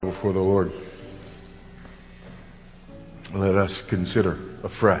before the Lord, let us consider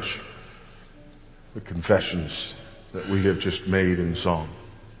afresh the confessions that we have just made in song.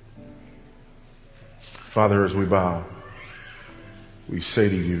 Father, as we bow, we say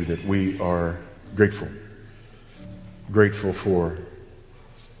to you that we are grateful. Grateful for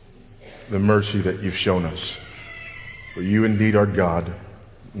the mercy that you've shown us. For you indeed are God.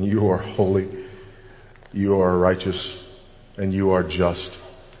 You are holy. You are righteous. And you are just.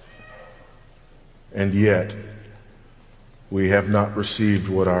 And yet, we have not received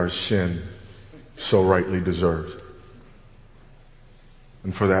what our sin so rightly deserves.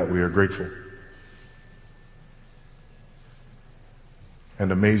 And for that we are grateful.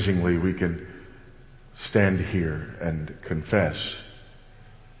 And amazingly, we can stand here and confess,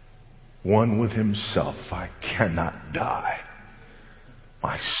 one with himself, I cannot die.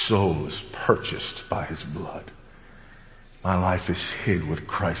 My soul is purchased by his blood. My life is hid with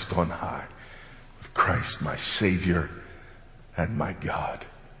Christ on high, with Christ my Savior and my God.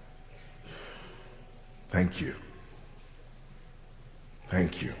 Thank you.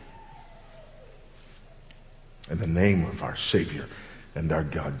 Thank you. In the name of our Savior and our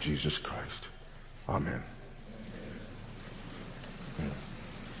God, Jesus Christ. Amen.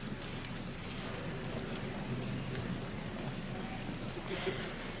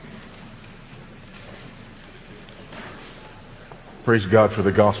 Praise God for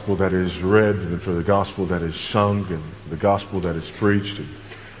the gospel that is read, and for the gospel that is sung, and the gospel that is preached, and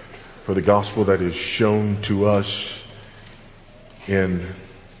for the gospel that is shown to us in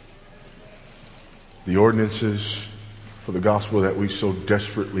the ordinances, for the gospel that we so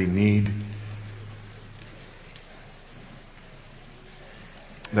desperately need,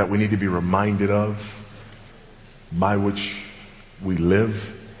 that we need to be reminded of, by which we live.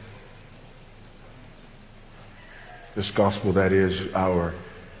 This gospel that is our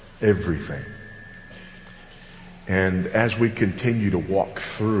everything. And as we continue to walk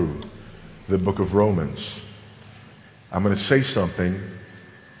through the book of Romans, I'm going to say something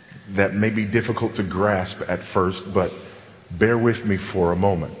that may be difficult to grasp at first, but bear with me for a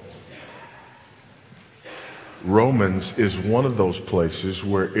moment. Romans is one of those places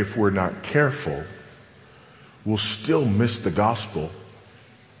where if we're not careful, we'll still miss the gospel,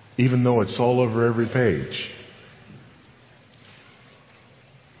 even though it's all over every page.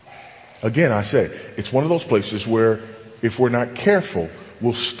 Again, I say, it's one of those places where if we're not careful,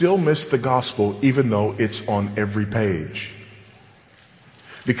 we'll still miss the gospel even though it's on every page.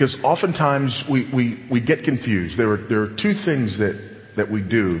 Because oftentimes we get confused. There are two things that we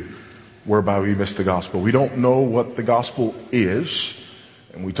do whereby we miss the gospel. We don't know what the gospel is.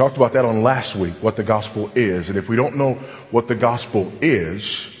 And we talked about that on last week, what the gospel is. And if we don't know what the gospel is,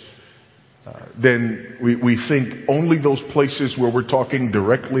 then we think only those places where we're talking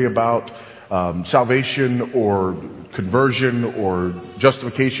directly about salvation or conversion or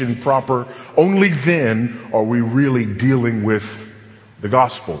justification proper, only then are we really dealing with the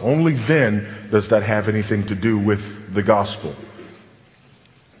gospel. Only then does that have anything to do with the gospel.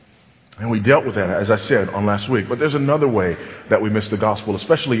 And we dealt with that, as I said, on last week. But there's another way that we miss the gospel,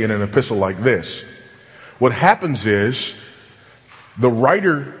 especially in an epistle like this. What happens is, the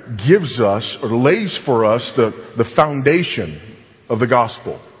writer gives us or lays for us the foundation of the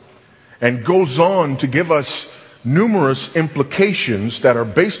gospel and goes on to give us numerous implications that are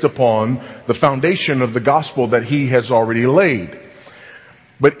based upon the foundation of the gospel that he has already laid.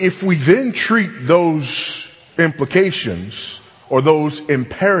 But if we then treat those implications or those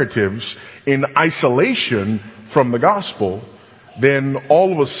imperatives in isolation from the gospel, then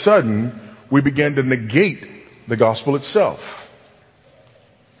all of a sudden we begin to negate the gospel itself.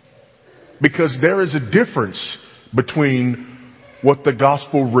 Because there is a difference between what the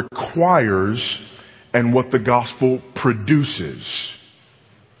gospel requires and what the gospel produces.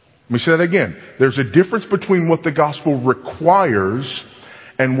 Let me say that again. There's a difference between what the gospel requires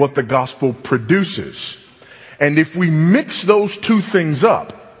and what the gospel produces. And if we mix those two things up,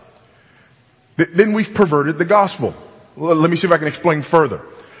 then we've perverted the gospel. Well, let me see if I can explain further.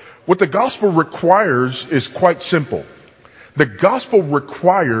 What the gospel requires is quite simple. The gospel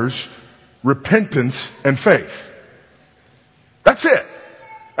requires repentance and faith. That's it.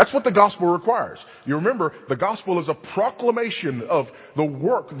 That's what the gospel requires. You remember, the gospel is a proclamation of the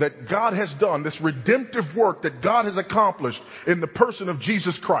work that God has done, this redemptive work that God has accomplished in the person of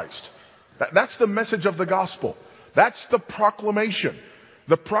Jesus Christ. That's the message of the gospel. That's the proclamation.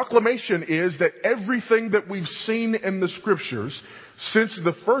 The proclamation is that everything that we've seen in the scriptures since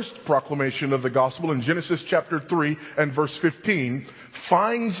the first proclamation of the gospel in Genesis chapter 3 and verse 15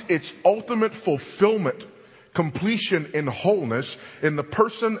 finds its ultimate fulfillment completion in wholeness in the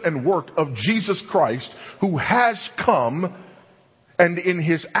person and work of Jesus Christ, who has come and in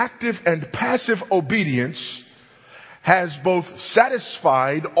his active and passive obedience has both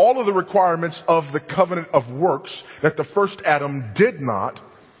satisfied all of the requirements of the covenant of works that the first Adam did not,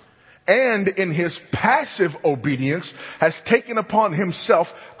 and in his passive obedience has taken upon himself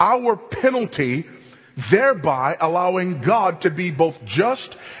our penalty, thereby allowing God to be both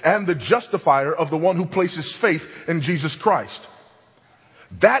just and the justifier of the one who places faith in Jesus Christ.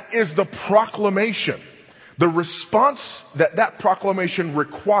 That is the proclamation. The response that proclamation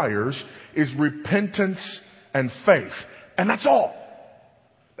requires is repentance and faith. And that's all.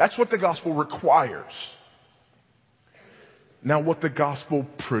 That's what the gospel requires. Now, what the gospel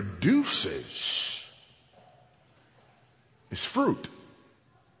produces is fruit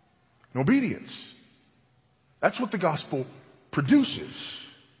and obedience. That's what the gospel produces.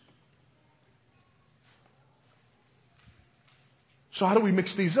 So how do we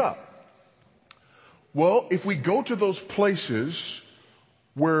mix these up? Well, if we go to those places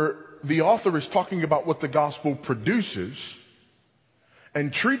where the author is talking about what the gospel produces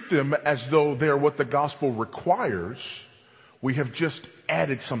and treat them as though they're what the gospel requires, we have just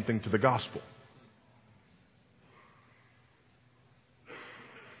added something to the gospel.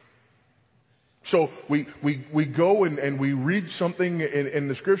 So we go and we read something in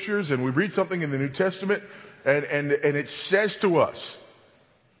the scriptures, and we read something in the New Testament, and it says to us,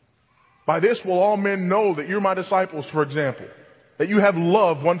 by this will all men know that you're my disciples, for example, that you have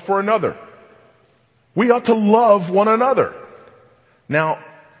love one for another. We ought to love one another. Now,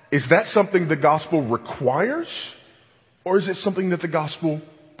 is that something the gospel requires, or is it something that the gospel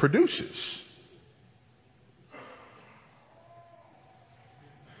produces?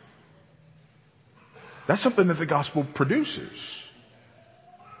 That's something that the gospel produces.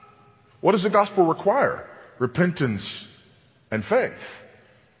 What does the gospel require? Repentance and faith.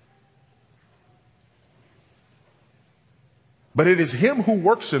 But it is him who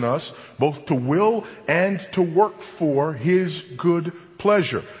works in us both to will and to work for his good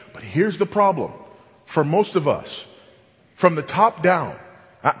pleasure. But here's the problem. For most of us, from the top down,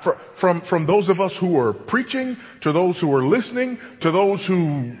 from those of us who are preaching, to those who are listening, to those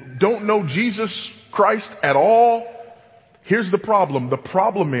who don't know Jesus Christ at all, here's the problem. The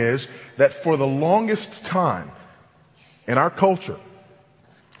problem is that for the longest time in our culture,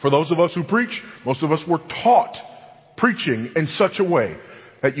 for those of us who preach, most of us were taught preaching in such a way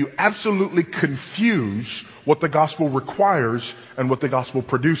that you absolutely confuse what the gospel requires and what the gospel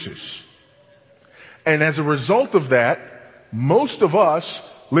produces. And as a result of that, most of us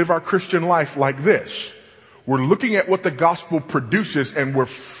live our Christian life like this. We're looking at what the gospel produces, and we're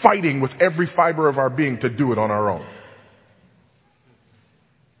fighting with every fiber of our being to do it on our own.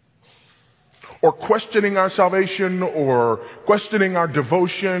 Or questioning our salvation, or questioning our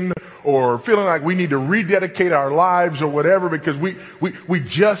devotion, or feeling like we need to rededicate our lives or whatever because we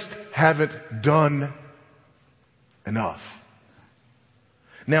just haven't done enough.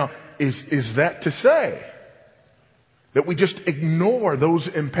 Now, is that to say that we just ignore those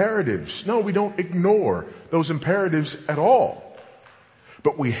imperatives? No, we don't ignore those imperatives at all.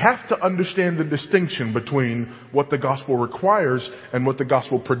 But we have to understand the distinction between what the gospel requires and what the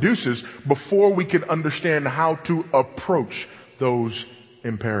gospel produces before we can understand how to approach those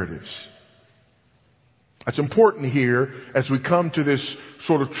imperatives. That's important here as we come to this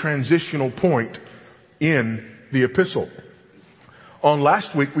sort of transitional point in the epistle. On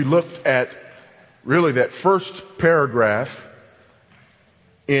last week, we looked at really that first paragraph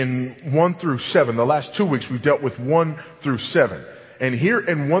in 1 through 7. The last 2 weeks, we've dealt with 1 through 7. And here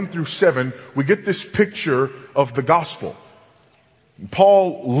in 1 through 7, we get this picture of the gospel.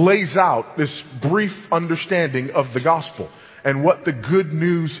 Paul lays out this brief understanding of the gospel and what the good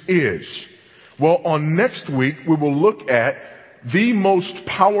news is. Well, on next week, we will look at the most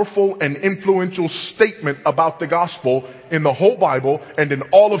powerful and influential statement about the gospel in the whole Bible and in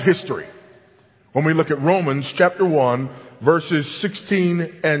all of history. When we look at Romans chapter 1, verses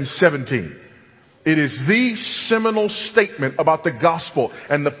 16 and 17. It is the seminal statement about the gospel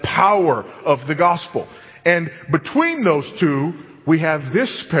and the power of the gospel. And between those two, we have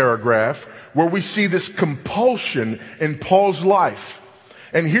this paragraph where we see this compulsion in Paul's life.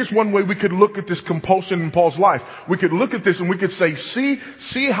 And here's one way we could look at this compulsion in Paul's life. We could look at this and we could say,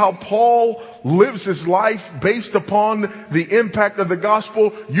 see how Paul lives his life based upon the impact of the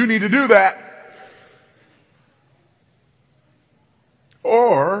gospel. You need to do that.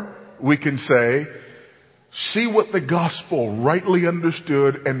 Or we can say, see what the gospel rightly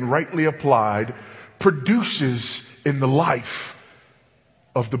understood and rightly applied produces in the life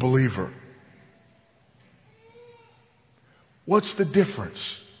of the believer. What's the difference?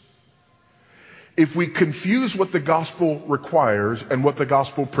 If we confuse what the gospel requires and what the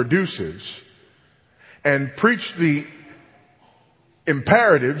gospel produces and preach the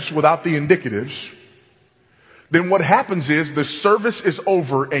imperatives without the indicatives, then what happens is the service is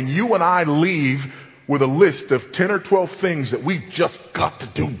over and you and I leave with a list of 10 or 12 things that we've just got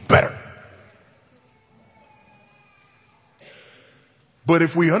to do better. But if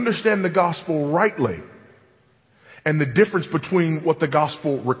we understand the gospel rightly and the difference between what the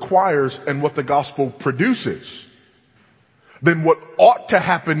gospel requires and what the gospel produces, then what ought to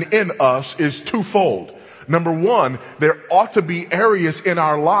happen in us is twofold. Number one, there ought to be areas in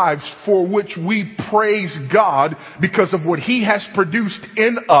our lives for which we praise God because of what He has produced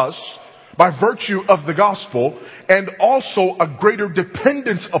in us by virtue of the gospel, and also a greater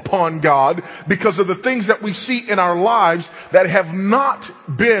dependence upon God because of the things that we see in our lives that have not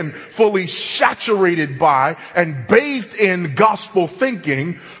been fully saturated by and bathed in gospel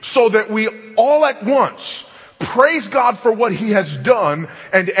thinking, so that we all at once praise God for what He has done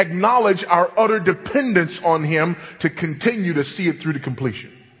and acknowledge our utter dependence on Him to continue to see it through to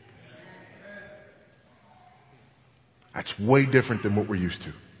completion. That's way different than what we're used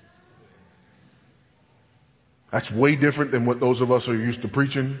to. That's way different than what those of us are used to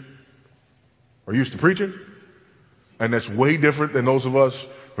preaching. And that's way different than those of us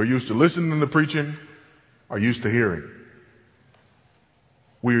who are used to listening to preaching are used to hearing.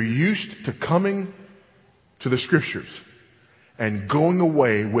 We are used to coming to the scriptures and going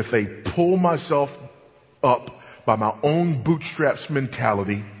away with a pull myself up by my own bootstraps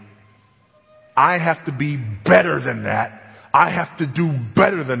mentality. I have to be better than that. I have to do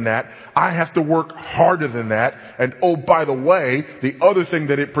better than that. I have to work harder than that. And oh, by the way, the other thing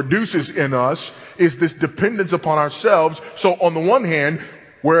that it produces in us is this dependence upon ourselves. So on the one hand,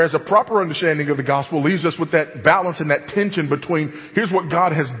 whereas a proper understanding of the gospel leaves us with that balance and that tension between here's what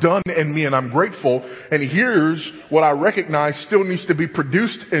God has done in me and I'm grateful, and here's what I recognize still needs to be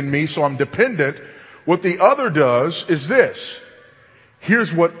produced in me, so I'm dependent. What the other does is this.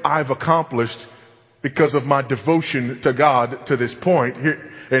 Here's what I've accomplished because of my devotion to God to this point.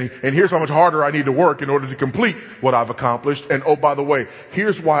 And here's how much harder I need to work in order to complete what I've accomplished. And oh, by the way,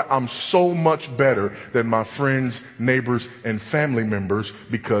 here's why I'm so much better than my friends, neighbors, and family members,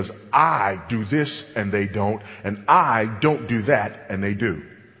 because I do this and they don't, and I don't do that and they do.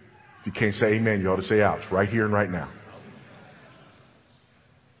 If you can't say amen, you ought to say ouch, right here and right now.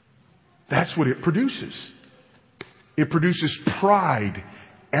 That's what it produces. It produces pride,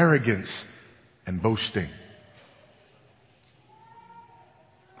 arrogance, and boasting.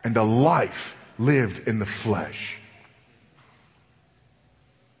 And a life lived in the flesh.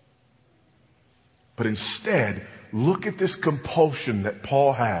 But instead, look at this compulsion that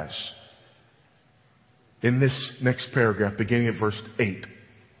Paul has in this next paragraph, beginning at verse 8.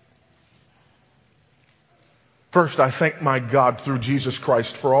 First, I thank my God through Jesus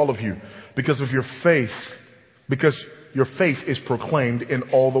Christ for all of you, because your faith is proclaimed in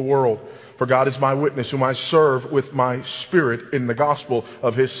all the world. For God is my witness, whom I serve with my spirit in the gospel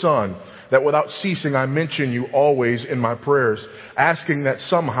of His Son, that without ceasing I mention you always in my prayers, asking that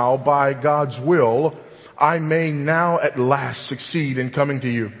somehow by God's will I may now at last succeed in coming to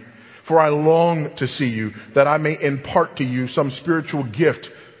you. For I long to see you, that I may impart to you some spiritual gift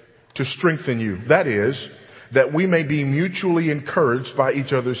to strengthen you. That is, that we may be mutually encouraged by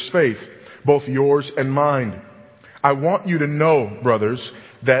each other's faith, both yours and mine. I want you to know, brothers,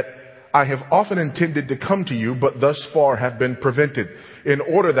 that I have often intended to come to you, but thus far have been prevented, in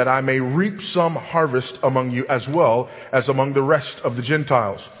order that I may reap some harvest among you as well as among the rest of the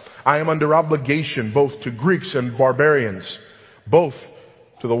Gentiles. I am under obligation both to Greeks and barbarians, both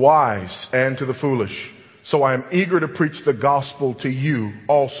to the wise and to the foolish. So I am eager to preach the gospel to you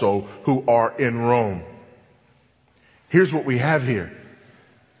also who are in Rome. Here's what we have here.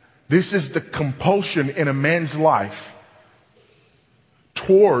 This is the compulsion in a man's life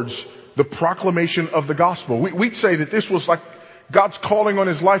towards the proclamation of the gospel. We'd say that this was like God's calling on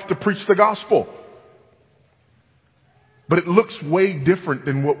his life to preach the gospel. But it looks way different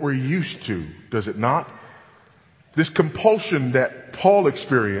than what we're used to, does it not? This compulsion that Paul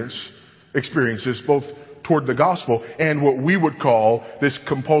experiences both toward the gospel and what we would call this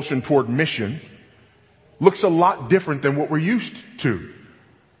compulsion toward mission looks a lot different than what we're used to.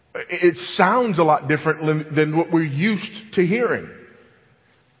 It sounds a lot different than what we're used to hearing.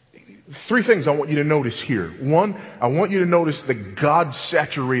 Three things I want you to notice here. One, I want you to notice the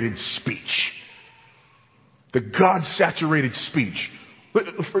God-saturated speech. The God-saturated speech.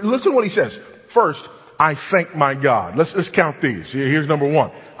 Listen to what he says. First, I thank my God. Let's count these. Here's number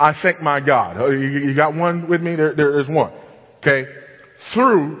one. I thank my God. You got one with me? There's one. Okay?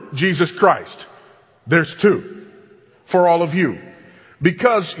 Through Jesus Christ. There's two. For all of you.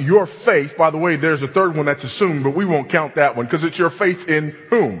 Because your faith, by the way, there's a third one that's assumed, but we won't count that one because it's your faith in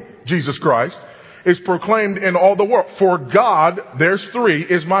whom? Jesus Christ. Is proclaimed in all the world. For God, there's three,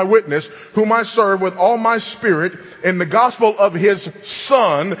 is my witness, whom I serve with all my spirit in the gospel of his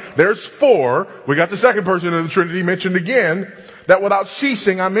Son. There's four. We got the second person of the Trinity mentioned again. That without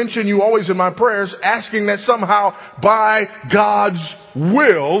ceasing, I mention you always in my prayers, asking that somehow by God's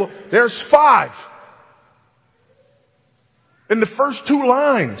will, there's five. In the first two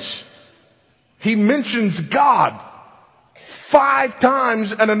lines, he mentions God 5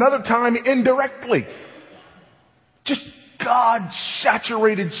 times and another time indirectly. Just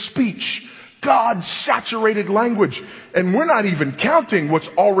God-saturated speech. God-saturated language. And we're not even counting what's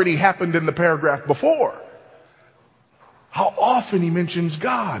already happened in the paragraph before. How often he mentions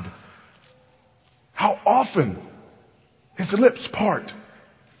God. How often his lips part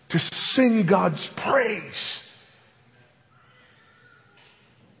to sing God's praise.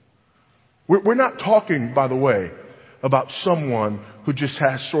 We're not talking, by the way, about someone who just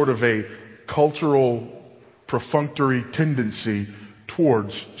has sort of a cultural perfunctory tendency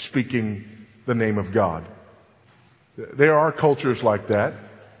towards speaking the name of God. There are cultures like that,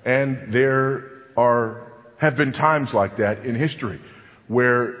 and have been times like that in history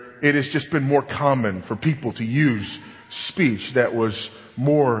where it has just been more common for people to use speech that was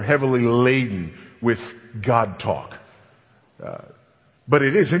more heavily laden with God talk. But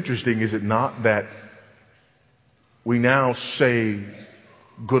it is interesting, is it not, that we now say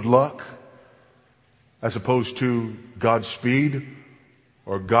good luck as opposed to Godspeed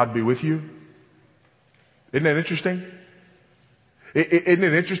or God be with you? Isn't that interesting? Isn't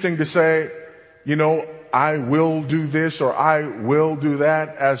it interesting to say, I will do this or I will do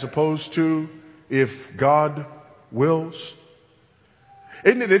that as opposed to if God wills?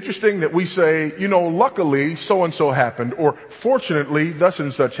 Isn't it interesting that we say, luckily so and so happened or fortunately thus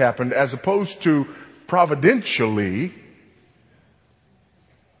and such happened as opposed to providentially?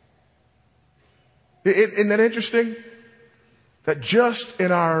 Isn't that interesting? That just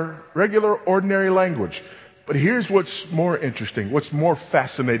in our regular, ordinary language. But here's what's more interesting, what's more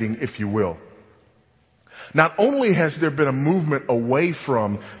fascinating, if you will. Not only has there been a movement away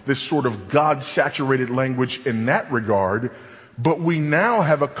from this sort of God-saturated language in that regard, but we now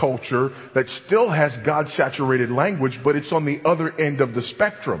have a culture that still has God-saturated language, but it's on the other end of the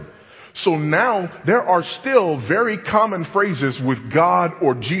spectrum. So now there are still very common phrases with God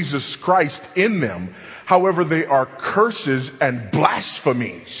or Jesus Christ in them. However, they are curses and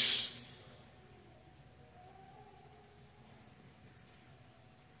blasphemies.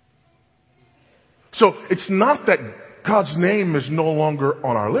 So it's not that God's name is no longer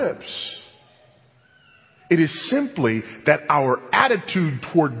on our lips. It is simply that our attitude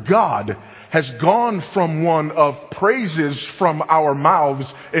toward God has gone from one of praises from our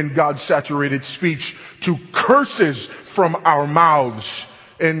mouths in God-saturated speech to curses from our mouths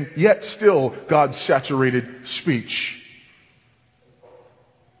and yet still God-saturated speech.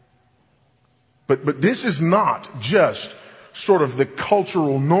 But this is not just sort of the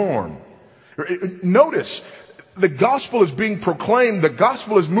cultural norm. Notice, the gospel is being proclaimed. The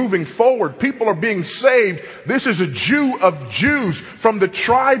gospel is moving forward. People are being saved. This is a Jew of Jews from the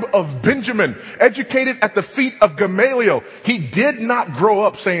tribe of Benjamin, educated at the feet of Gamaliel. He did not grow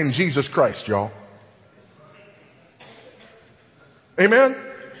up saying Jesus Christ, y'all. Amen?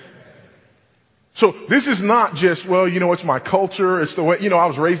 So this is not just, it's my culture. It's the way, I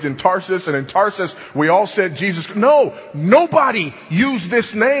was raised in Tarsus, and in Tarsus we all said Jesus. No, nobody used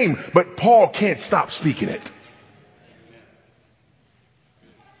this name, but Paul can't stop speaking it.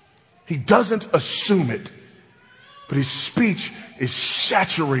 He doesn't assume it, but his speech is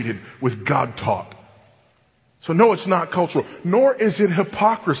saturated with God talk. So no, it's not cultural, nor is it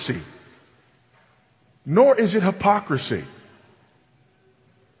hypocrisy. Nor is it hypocrisy.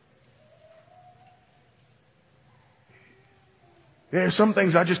 There are some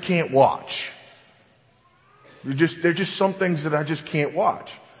things I just can't watch. There are just some things that I just can't watch.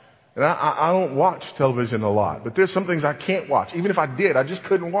 And I don't watch television a lot, but there's some things I can't watch. Even if I did, I just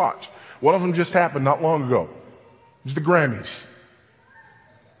couldn't watch. One of them just happened not long ago. It was the Grammys.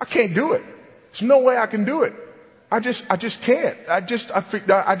 I can't do it. There's no way I can do it. I just can't. I just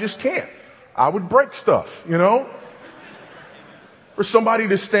can't. I would break stuff, For somebody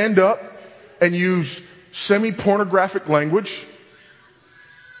to stand up and use semi-pornographic language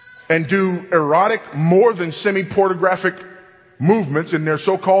and do erotic, more than semi-pornographic movements in their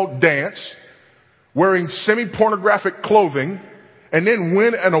so-called dance, wearing semi-pornographic clothing, and then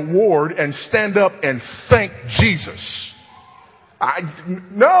win an award and stand up and thank Jesus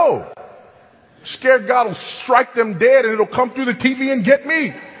No. Scared God will strike them dead and it'll come through the TV and get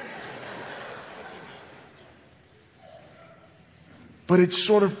me. But it's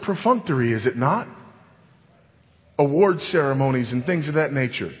sort of perfunctory, is it not? Award ceremonies and things of that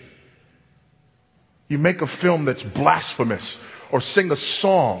nature. You make a film that's blasphemous or sing a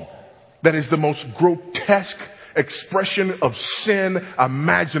song that is the most grotesque expression of sin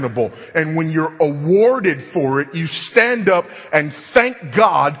imaginable. And when you're awarded for it, you stand up and thank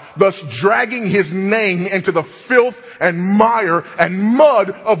God, thus dragging his name into the filth and mire and mud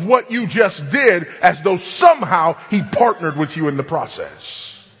of what you just did, as though somehow he partnered with you in the process.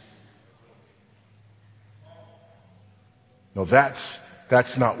 No,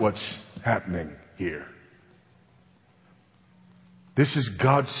 that's not what's happening here. This is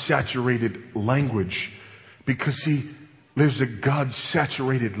God's saturated language because he lives a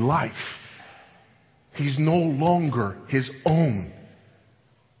God-saturated life. He's no longer his own.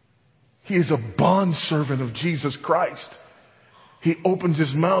 He is a bondservant of Jesus Christ. He opens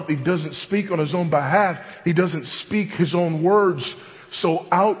his mouth. He doesn't speak on his own behalf. He doesn't speak his own words. So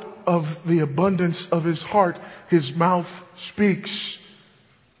out of the abundance of his heart, his mouth speaks.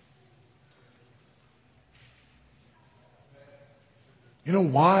 You know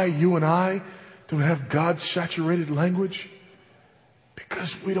why you and I don't have God's saturated language?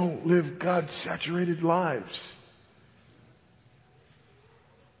 Because we don't live God's saturated lives.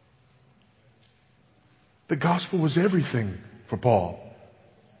 The gospel was everything for Paul.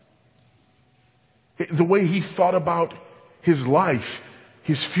 The way he thought about his life,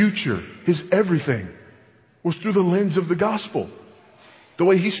 his future, his everything was through the lens of the gospel. The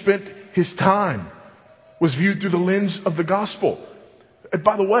way he spent his time was viewed through the lens of the gospel. And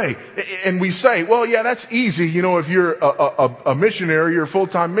by the way, and we say, well, yeah, that's easy. You know, if you're a missionary, you're a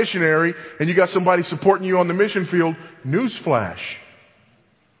full-time missionary, and you got somebody supporting you on the mission field, newsflash.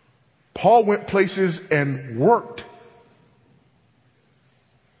 Paul went places and worked.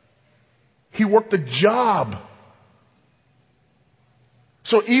 He worked a job.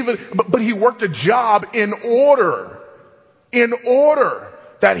 So but he worked a job in order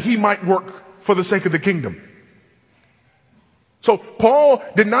that he might work for the sake of the kingdom. So Paul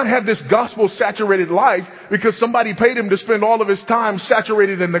did not have this gospel saturated life because somebody paid him to spend all of his time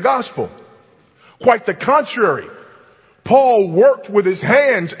saturated in the gospel. Quite the contrary. Paul worked with his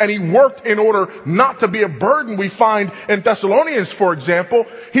hands, and he worked in order not to be a burden. We find in Thessalonians, for example,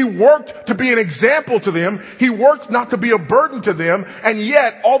 he worked to be an example to them. He worked not to be a burden to them. And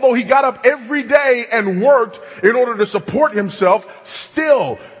yet, although he got up every day and worked in order to support himself,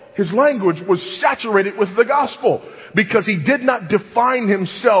 still his language was saturated with the gospel because he did not define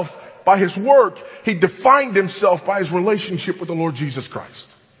himself by his work. He defined himself by his relationship with the Lord Jesus Christ.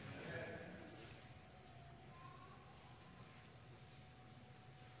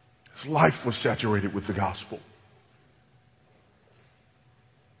 His life was saturated with the gospel.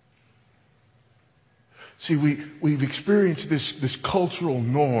 See, we've experienced this cultural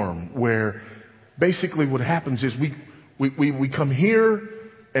norm where basically what happens is we come here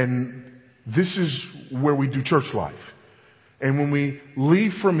and this is where we do church life. And when we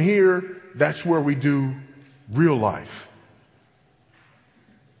leave from here, that's where we do real life.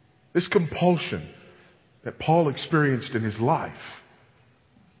 This compulsion that Paul experienced in his life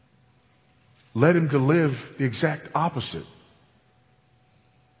led him to live the exact opposite.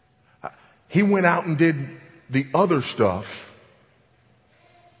 He went out and did the other stuff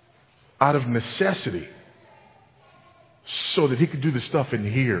out of necessity so that he could do the stuff in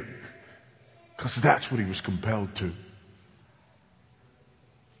here, because that's what he was compelled to.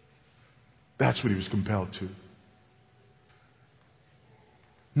 That's what he was compelled to.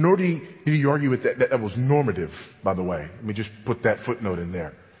 Nor did he argue with that was normative, by the way. Let me just put that footnote in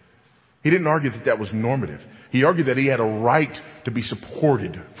there. He didn't argue that was normative. He argued that he had a right to be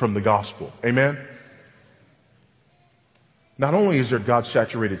supported from the gospel. Amen? Not only is there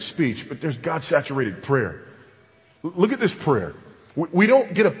God-saturated speech, but there's God-saturated prayer. Look at this prayer. We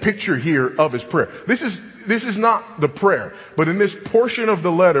don't get a picture here of his prayer. This is not the prayer. But in this portion of the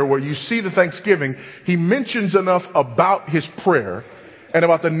letter where you see the thanksgiving, he mentions enough about his prayer and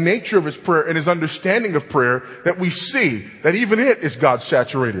about the nature of his prayer and his understanding of prayer that we see that even it is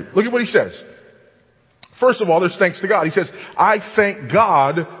God-saturated. Look at what he says. First of all, there's thanks to God. He says, I thank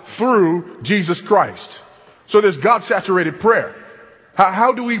God through Jesus Christ. So there's God-saturated prayer.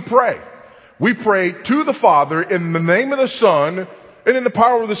 How do we pray? We pray to the Father in the name of the Son and in the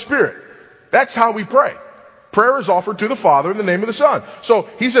power of the Spirit. That's how we pray. Prayer is offered to the Father in the name of the Son. So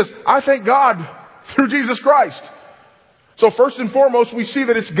he says, I thank God through Jesus Christ. So first and foremost, we see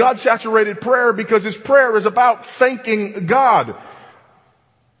that it's God-saturated prayer because his prayer is about thanking God.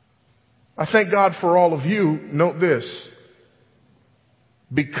 I thank God for all of you. Note this.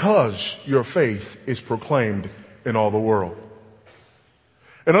 Because your faith is proclaimed in all the world.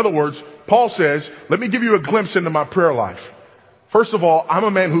 In other words, Paul says, let me give you a glimpse into my prayer life. First of all, I'm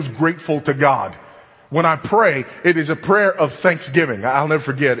a man who's grateful to God. When I pray, it is a prayer of thanksgiving. I'll never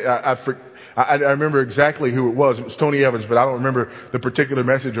forget. I remember exactly who it was. It was Tony Evans, but I don't remember the particular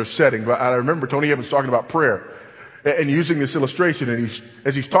message or setting. But I remember Tony Evans talking about prayer and using this illustration. And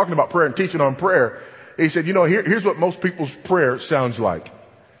as he's talking about prayer and teaching on prayer, he said, here's what most people's prayer sounds like.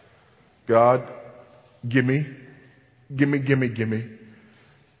 God, gimme.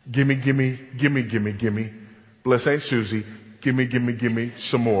 Bless Aunt Susie. Gimme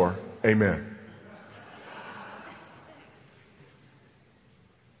some more. Amen.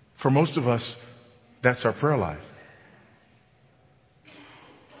 For most of us, that's our prayer life.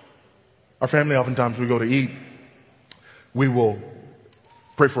 Our family, oftentimes we go to eat, we will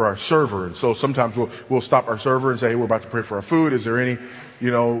pray for our server. And so sometimes we'll stop our server and say, hey, we're about to pray for our food. Is there any,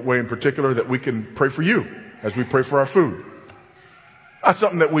 way in particular that we can pray for you as we pray for our food? That's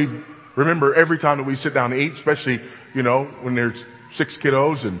something that we remember every time that we sit down to eat, especially, when there's 6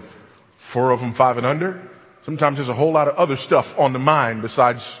 kiddos and 4 of them 5 and under. Sometimes there's a whole lot of other stuff on the mind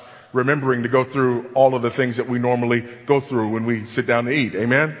besides remembering to go through all of the things that we normally go through when we sit down to eat.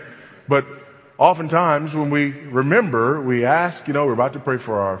 Amen? But oftentimes when we remember, we ask, we're about to pray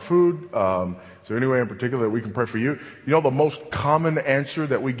for our food. Is there any way in particular that we can pray for you? The most common answer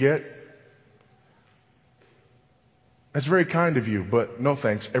that we get? That's very kind of you, but no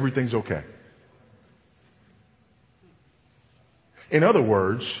thanks. Everything's okay. In other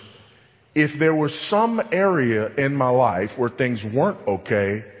words, if there was some area in my life where things weren't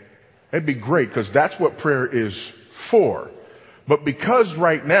okay, it'd be great because that's what prayer is for. But because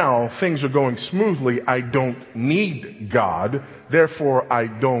right now things are going smoothly, I don't need God. Therefore, I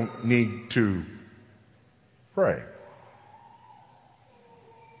don't need to pray.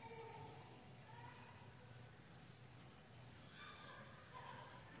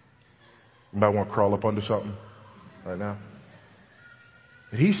 Anybody want to crawl up under something right now?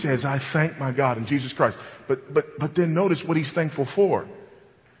 He says, I thank my God in Jesus Christ. But then notice what he's thankful for.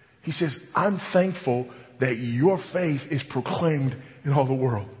 He says, I'm thankful that your faith is proclaimed in all the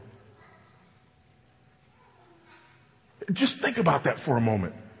world. Just think about that for a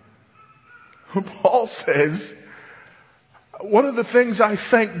moment. Paul says, one of the things I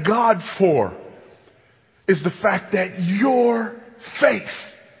thank God for is the fact that your faith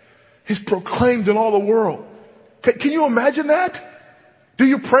is proclaimed in all the world. Can you imagine that? Do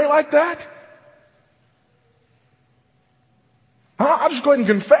you pray like that? I'll just go ahead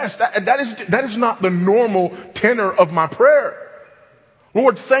and confess that is not the normal tenor of my prayer.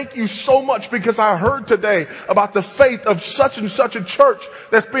 Lord, thank you so much because I heard today about the faith of such and such a church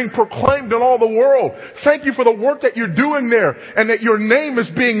that's being proclaimed in all the world. Thank you for the work that you're doing there and that your name is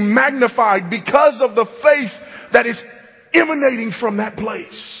being magnified because of the faith that is emanating from that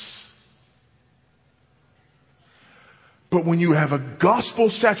place. But when you have a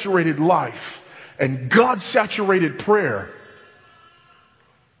gospel-saturated life and God-saturated prayer,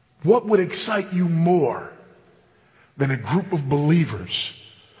 what would excite you more than a group of believers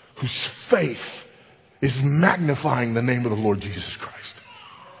whose faith is magnifying the name of the Lord Jesus Christ?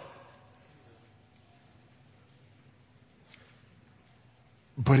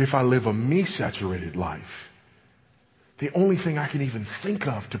 But if I live a me-saturated life, the only thing I can even think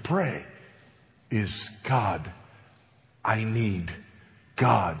of to pray is, God, I need.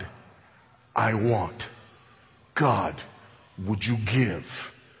 God, I want. God, would you give?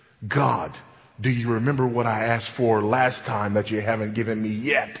 God, do you remember what I asked for last time that you haven't given me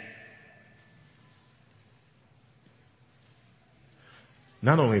yet?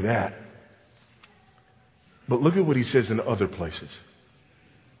 Not only that, but look at what he says in other places.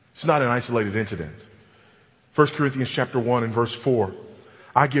 It's not an isolated incident. 1 Corinthians chapter 1 and verse 4.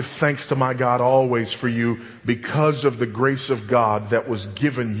 I give thanks to my God always for you because of the grace of God that was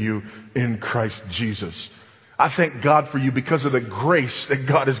given you in Christ Jesus. I thank God for you because of the grace that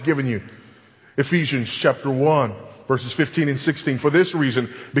God has given you. Ephesians chapter 1, verses 15 and 16. For this reason,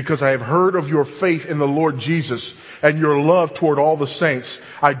 because I have heard of your faith in the Lord Jesus and your love toward all the saints,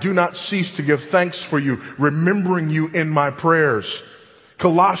 I do not cease to give thanks for you, remembering you in my prayers.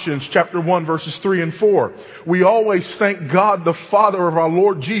 Colossians chapter 1 verses 3 and 4. We always thank God the Father of our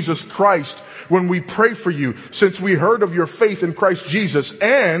Lord Jesus Christ when we pray for you, since we heard of your faith in Christ Jesus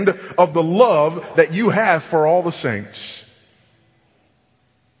and of the love that you have for all the saints.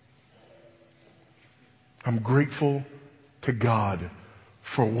 I'm grateful to God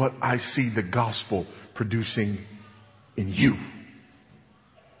for what I see the gospel producing in you.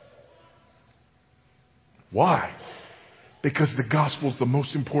 Why? Because the gospel is the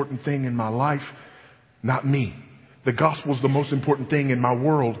most important thing in my life, not me. The gospel is the most important thing in my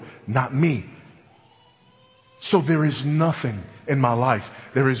world, not me. So there is nothing in my life,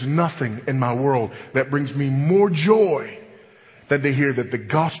 there is nothing in my world that brings me more joy than to hear that the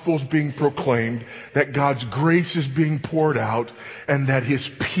gospel is being proclaimed, that God's grace is being poured out, and that His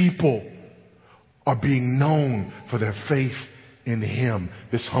people are being known for their faith in Him.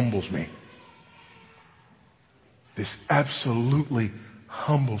 This humbles me. This absolutely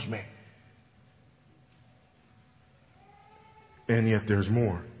humbles me. And yet there's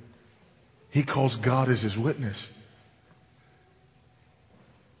more. He calls God as His witness.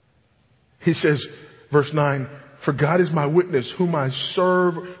 He says, verse 9, for God is my witness, whom I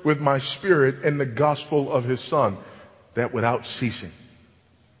serve with my spirit in the gospel of His Son, that without ceasing,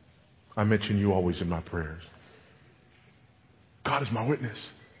 I mention you always in my prayers. God is my witness.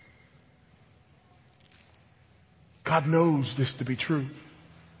 God knows this to be true.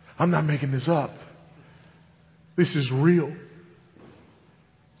 I'm not making this up. This is real.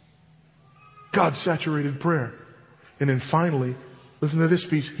 God-saturated prayer. And then finally, listen to this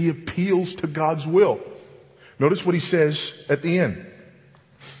piece. He appeals to God's will. Notice what he says at the end.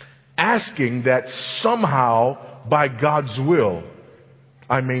 Asking that somehow, by God's will,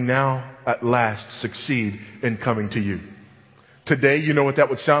 I may now at last succeed in coming to you. Today, you know what that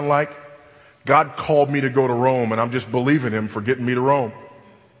would sound like? God called me to go to Rome, and I'm just believing Him for getting me to Rome.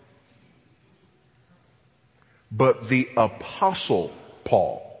 But the Apostle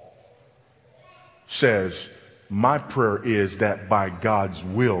Paul says, my prayer is that by God's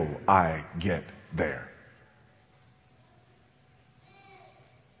will I get there.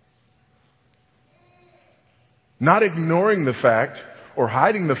 Not ignoring the fact or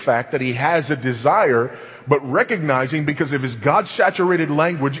hiding the fact that he has a desire, but recognizing because of his God-saturated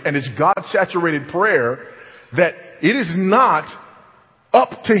language and his God-saturated prayer that it is not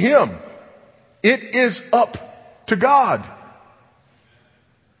up to him. It is up to God.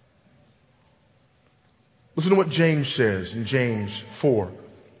 Listen to what James says in James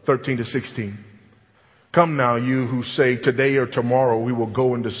 4:13-16. Come now, you who say today or tomorrow we will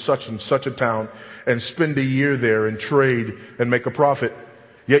go into such and such a town and spend a year there and trade and make a profit.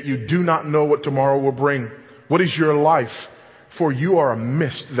 Yet you do not know what tomorrow will bring. What is your life? For you are a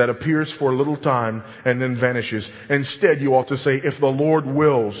mist that appears for a little time and then vanishes. Instead, you ought to say, if the Lord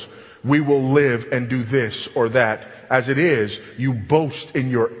wills, we will live and do this or that. As it is, you boast in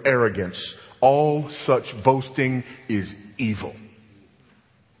your arrogance. All such boasting is evil.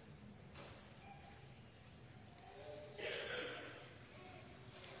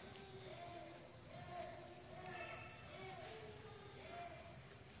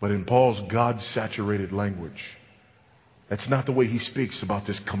 But in Paul's God-saturated language, that's not the way he speaks about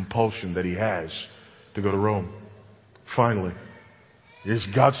this compulsion that he has to go to Rome. Finally, his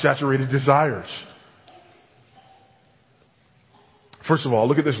God-saturated desires. First of all,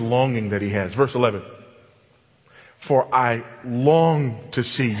 look at this longing that he has. Verse 11. For I long to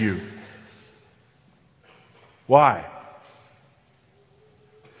see you. Why?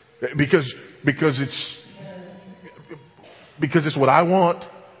 Because it's what I want.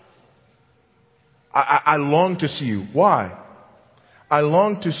 I long to see you. Why? I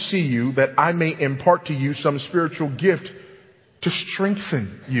long to see you that I may impart to you some spiritual gift to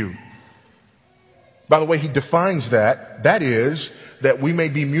strengthen you. By the way, he defines that. That is, that we may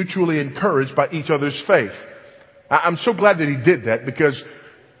be mutually encouraged by each other's faith. I'm so glad that he did that, because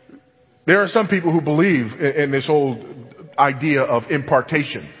there are some people who believe in this old idea of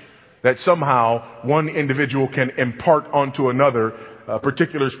impartation. That somehow one individual can impart onto another a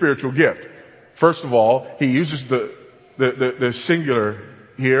particular spiritual gift. First of all, he uses the singular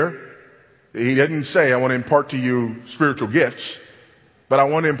here. He didn't say, I want to impart to you spiritual gifts, but I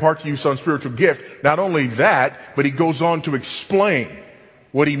want to impart to you some spiritual gift. Not only that, but he goes on to explain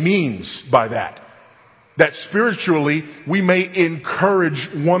what he means by that. That spiritually we may encourage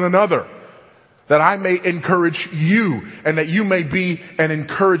one another. That I may encourage you, and that you may be an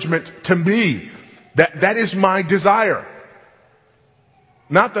encouragement to me. That is my desire.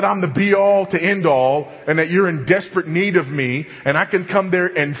 Not that I'm the be all to end all, and that you're in desperate need of me, and I can come there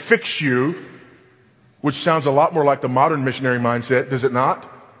and fix you, which sounds a lot more like the modern missionary mindset, does it not?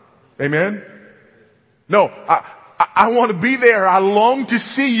 Amen? No, I want to be there. I long to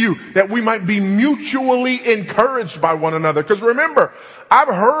see you, that we might be mutually encouraged by one another. Because remember, I've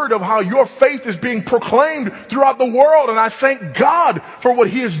heard of how your faith is being proclaimed throughout the world, and I thank God for what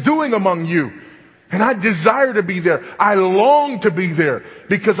He is doing among you. And I desire to be there. I long to be there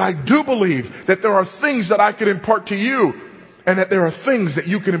because I do believe that there are things that I can impart to you and that there are things that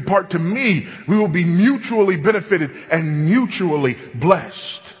you can impart to me. We will be mutually benefited and mutually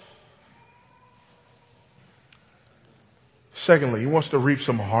blessed. Secondly, he wants to reap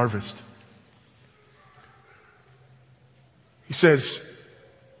some harvest. He says,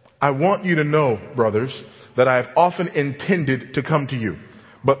 I want you to know, brothers, that I have often intended to come to you,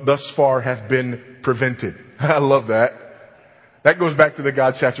 but thus far have been prevented. I love that. That goes back to the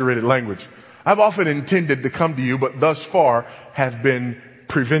God-saturated language. I've often intended to come to you, but thus far have been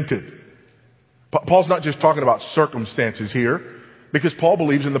prevented. Paul's not just talking about circumstances here, because Paul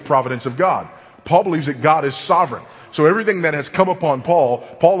believes in the providence of God. Paul believes that God is sovereign. So everything that has come upon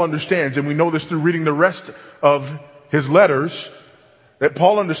Paul, Paul understands, and we know this through reading the rest of his letters, that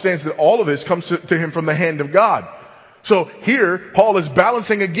Paul understands that all of this comes to him from the hand of God. So here, Paul is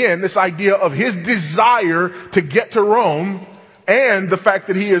balancing again this idea of his desire to get to Rome and the fact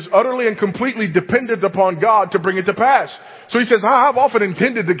that he is utterly and completely dependent upon God to bring it to pass. So he says, I've often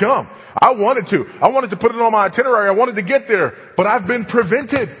intended to come. I wanted to put it on my itinerary. I wanted to get there, but I've been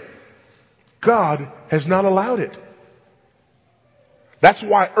prevented. God has not allowed it. That's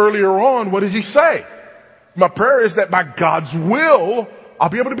why earlier on, what does he say? My prayer is that by God's will, I'll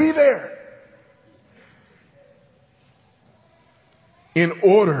be able to be there. In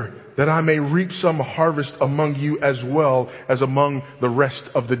order that I may reap some harvest among you as well as among the rest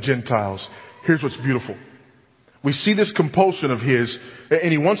of the Gentiles. Here's what's beautiful. We see this compulsion of his,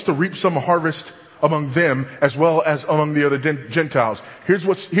 and he wants to reap some harvest among them as well as among the other Gentiles. Here's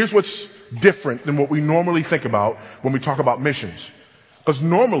what's different than what we normally think about when we talk about missions. Because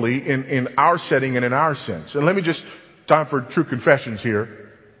normally in our setting and in our sense, and let me just, time for true confessions here.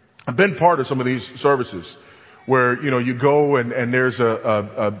 I've been part of some of these services where, you go and there's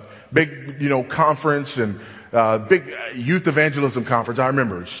a big, conference and big youth evangelism conference. I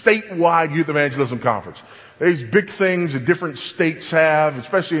remember statewide youth evangelism conference. These big things that different states have,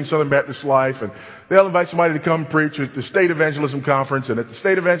 especially in Southern Baptist life, and they'll invite somebody to come preach at the state evangelism conference. And at the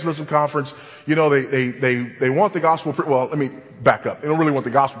state evangelism conference, they want the gospel. Well, let me back up. They don't really want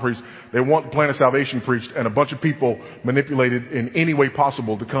the gospel preached. They want the plan of salvation preached, and a bunch of people manipulated in any way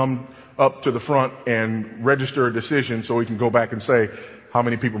possible to come up to the front and register a decision so we can go back and say how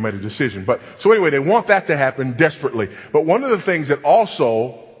many people made a decision. But so anyway, they want that to happen desperately. But one of the things that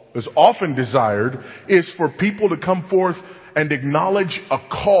also is often desired is for people to come forth and acknowledge a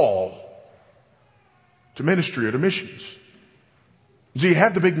call to ministry or to missions. So you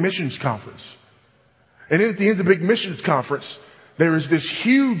have the big missions conference. And then at the end of the big missions conference, there is this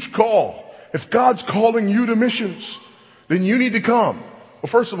huge call. If God's calling you to missions, then you need to come.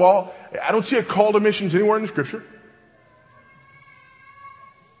 Well, first of all, I don't see a call to missions anywhere in the scripture.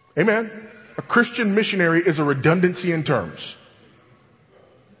 Amen. A Christian missionary is a redundancy in terms.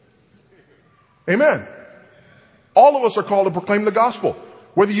 Amen. All of us are called to proclaim the gospel.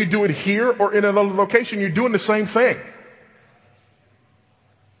 Whether you do it here or in another location, you're doing the same thing.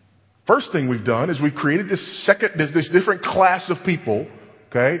 First thing we've done is we've created this different class of people,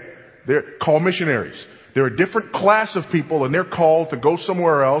 okay? They're called missionaries. They're a different class of people and they're called to go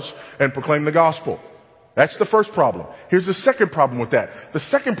somewhere else and proclaim the gospel. That's the first problem. Here's the second problem with that. The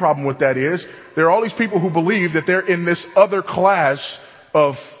second problem with that is there are all these people who believe that they're in this other class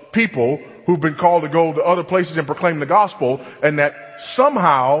of people who've been called to go to other places and proclaim the gospel, and that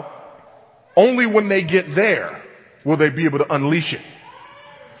somehow only when they get there will they be able to unleash it.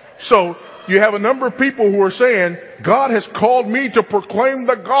 So you have a number of people who are saying, God has called me to proclaim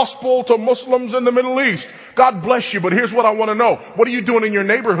the gospel to Muslims in the Middle East. God bless you, but here's what I want to know. What are you doing in your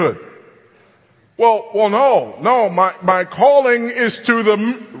neighborhood? Well, no, my calling is to the,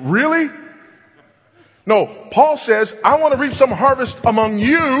 really? No, Paul says, I want to reap some harvest among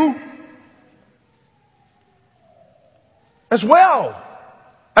you as well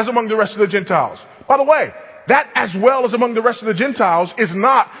as among the rest of the Gentiles. By the way, that as well as among the rest of the Gentiles is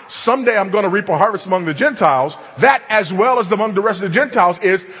not someday I'm going to reap a harvest among the Gentiles. That as well as among the rest of the Gentiles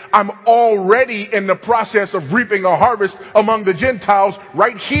is I'm already in the process of reaping a harvest among the Gentiles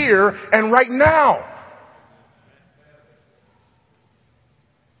right here and right now.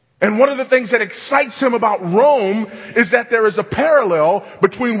 And one of the things that excites him about Rome is that there is a parallel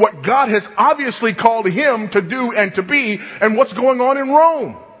between what God has obviously called him to do and to be and what's going on in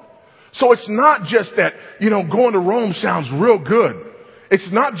Rome. So it's not just that, going to Rome sounds real good. It's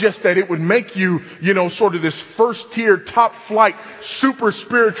not just that it would make you, sort of this first tier, top flight, super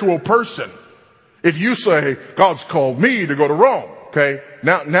spiritual person. If you say, God's called me to go to Rome, okay?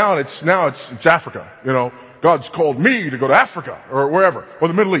 Now it's Africa, God's called me to go to Africa or wherever, or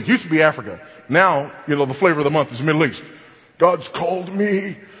the Middle East. Used to be Africa. Now, the flavor of the month is the Middle East. God's called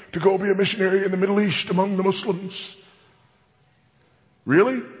me to go be a missionary in the Middle East among the Muslims.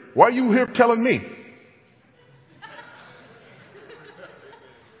 Really? Why are you here telling me?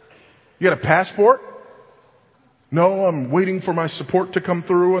 You got a passport? No, I'm waiting for my support to come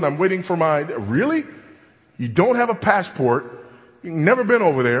through and I'm waiting for my... Really? You don't have a passport. You've never been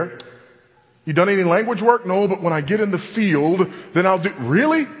over there. You done any language work? No, but when I get in the field, then I'll do...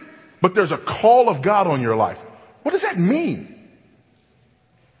 Really? But there's a call of God on your life. What does that mean?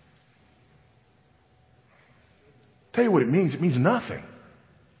 Tell you what it means. It means nothing.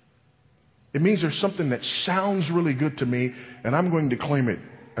 It means there's something that sounds really good to me and I'm going to claim it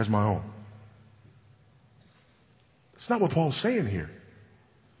as my own. That's not what Paul's saying here.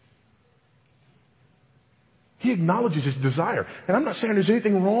 He acknowledges his desire. And I'm not saying there's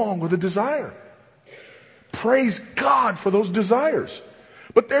anything wrong with a desire. Praise God for those desires.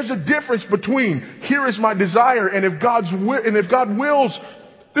 But there's a difference between here is my desire and if God wills,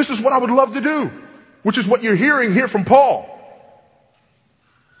 this is what I would love to do, which is what you're hearing here from Paul.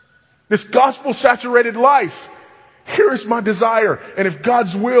 This gospel-saturated life. Here is my desire. And if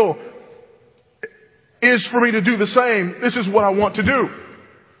God's will is for me to do the same, this is what I want to do.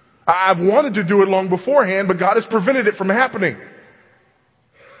 I've wanted to do it long beforehand, but God has prevented it from happening.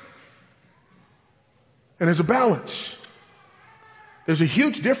 And there's a balance. There's a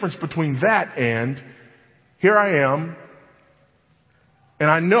huge difference between that and here I am, and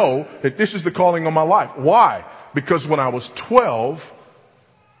I know that this is the calling on my life. Why? Because when I was 12,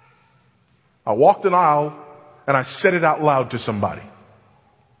 I walked an aisle and I said it out loud to somebody.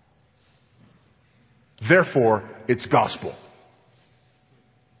 Therefore, it's gospel.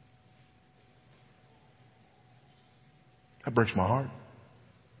 That breaks my heart.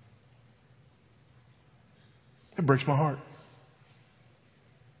 It breaks my heart.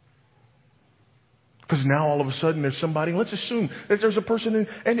 Because now all of a sudden there's somebody, let's assume that there's a person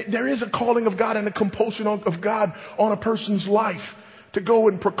and there is a calling of God and a compulsion of God on a person's life to go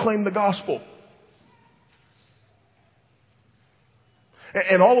and proclaim the gospel.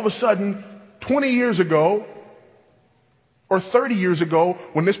 And all of a sudden, 20 years ago or 30 years ago,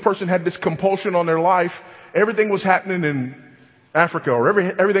 when this person had this compulsion on their life, everything was happening in Africa or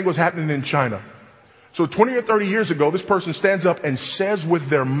everything was happening in China. So 20 or 30 years ago, this person stands up and says with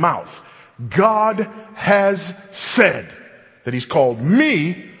their mouth, God has said that he's called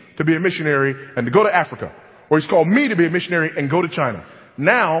me to be a missionary and to go to Africa. Or he's called me to be a missionary and go to China.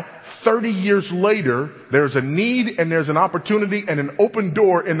 Now, 30 years later, there's a need and there's an opportunity and an open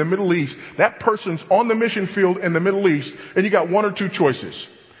door in the Middle East. That person's on the mission field in the Middle East, and you got one or two choices.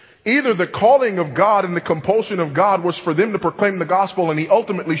 Either the calling of God and the compulsion of God was for them to proclaim the gospel and he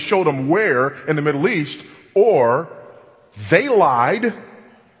ultimately showed them where in the Middle East, or they lied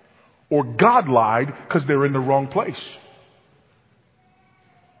or God lied because they're in the wrong place.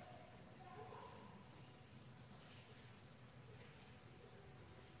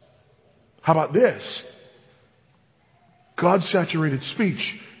 How about this? God-saturated speech,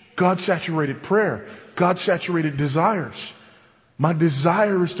 God-saturated prayer, God-saturated desires. My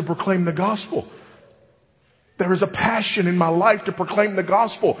desire is to proclaim the gospel. There is a passion in my life to proclaim the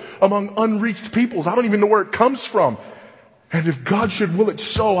gospel among unreached peoples. I don't even know where it comes from. And if God should will it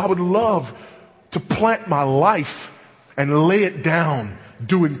so, I would love to plant my life and lay it down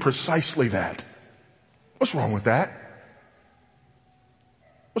doing precisely that. What's wrong with that?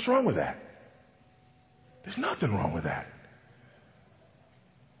 What's wrong with that? There's nothing wrong with that.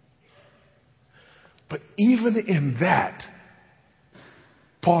 But even in that,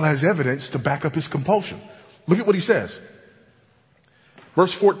 Paul has evidence to back up his compulsion. Look at what he says.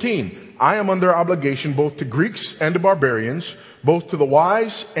 Verse 14, I am under obligation both to Greeks and to barbarians, both to the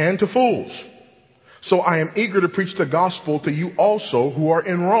wise and to fools. So I am eager to preach the gospel to you also who are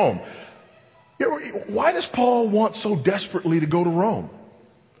in Rome. Why does Paul want so desperately to go to Rome?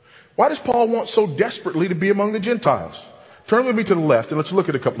 Why does Paul want so desperately to be among the Gentiles? Turn with me to the left and let's look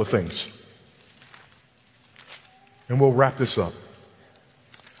at a couple of things. And we'll wrap this up.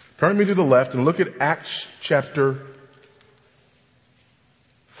 Turn me to the left and look at Acts chapter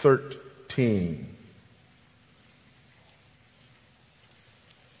 13.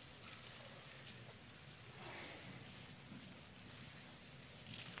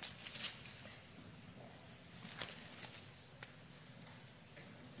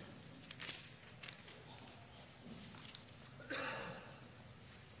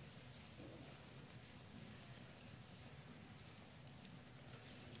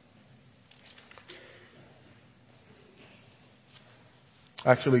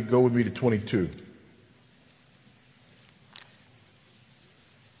 Actually, go with me to 22.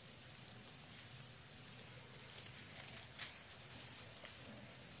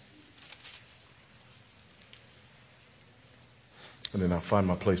 find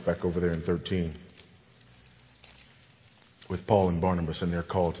my place back over there in 13 with Paul and Barnabas and their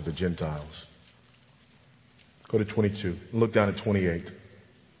call to the Gentiles. Go to 22. Look down at 28.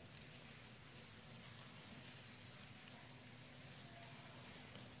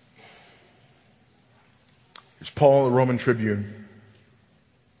 It's Paul, the Roman tribune.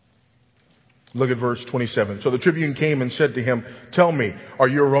 Look at verse 27. So the tribune came and said to him, "Tell me, are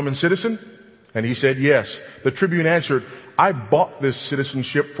you a Roman citizen?" And he said, "Yes." The tribune answered, "I bought this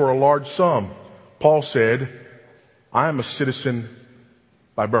citizenship for a large sum." Paul said, "I am a citizen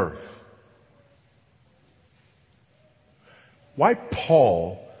by birth." Why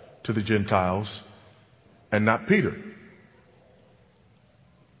Paul to the Gentiles and not Peter?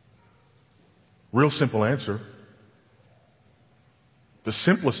 Real simple answer. The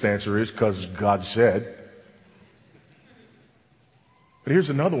simplest answer is because God said. But here's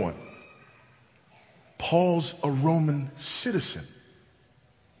another one. Paul's a Roman citizen.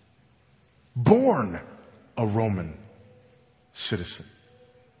 Born a Roman citizen.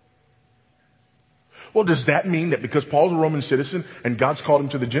 Well, does that mean that because Paul's a Roman citizen and God's called him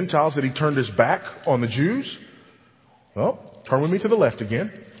to the Gentiles that he turned his back on the Jews? Well, turn with me to the left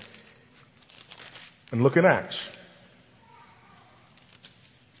again and look in Acts.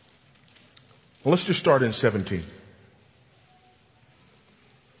 Well, let's just start in 17.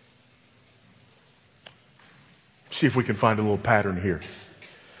 See if we can find a little pattern here.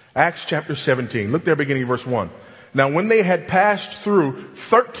 Acts chapter 17. Look there beginning verse 1. Now when they had passed through,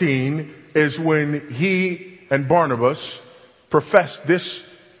 13 is when he and Barnabas professed this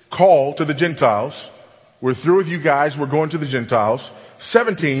call to the Gentiles. We're through with you guys. We're going to the Gentiles.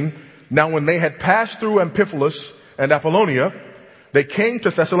 17. Now when they had passed through Amphipolis and Apollonia, they came to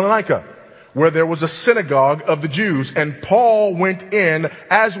Thessalonica, where there was a synagogue of the Jews. And Paul went in,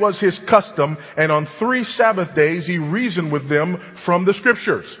 as was his custom, and on 3 Sabbath days he reasoned with them from the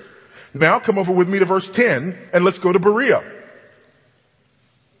Scriptures. Now come over with me to verse 10, and let's go to Berea.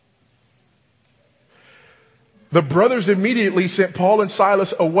 The brothers immediately sent Paul and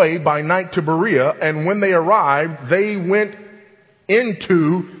Silas away by night to Berea, and when they arrived, they went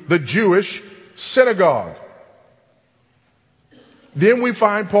into the Jewish synagogue. Then we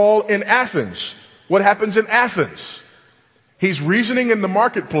find Paul in Athens. What happens in Athens? He's reasoning in the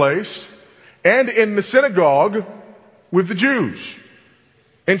marketplace and in the synagogue with the Jews.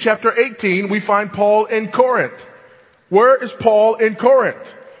 In chapter 18, we find Paul in Corinth. Where is Paul in Corinth?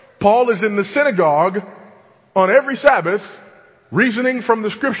 Paul is in the synagogue on every Sabbath, reasoning from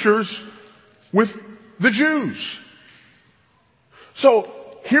the Scriptures with the Jews. So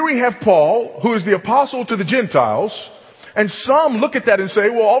here we have Paul, who is the apostle to the Gentiles. And some look at that and say,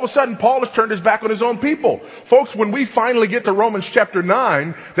 well, all of a sudden Paul has turned his back on his own people. Folks, when we finally get to Romans chapter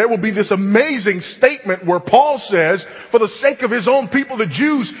 9, there will be this amazing statement where Paul says, for the sake of his own people, the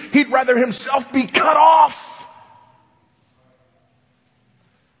Jews, he'd rather himself be cut off.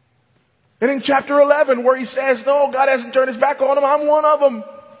 And in chapter 11, where he says, no, God hasn't turned his back on them, I'm one of them.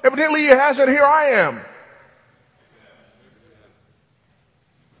 Evidently he hasn't, here I am.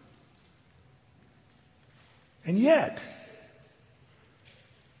 And yet,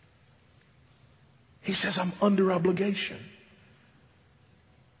 he says, I'm under obligation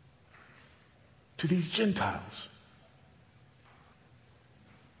to these Gentiles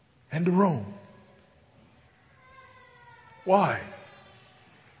and to Rome. Why?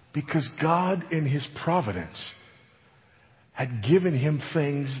 Because God in his providence had given him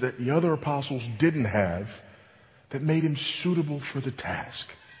things that the other apostles didn't have that made him suitable for the task.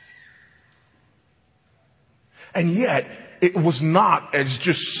 And yet, it was not as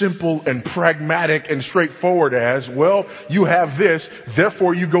just simple and pragmatic and straightforward as, well, you have this,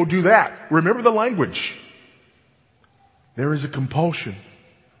 therefore you go do that. Remember the language. There is a compulsion.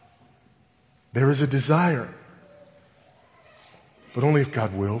 There is a desire. But only if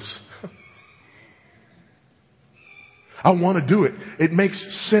God wills. I want to do it. It makes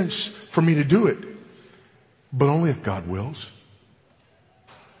sense for me to do it. But only if God wills.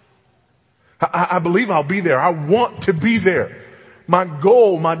 I believe I'll be there. I want to be there. My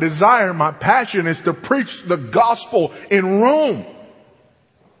goal, my desire, my passion is to preach the gospel in Rome.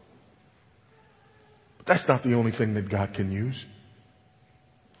 But that's not the only thing that God can use.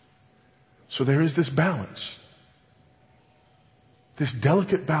 So there is this balance. This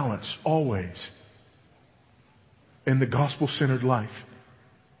delicate balance always in the gospel-centered life.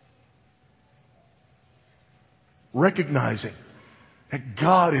 Recognizing that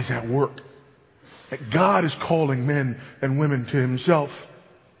God is at work. That God is calling men and women to himself.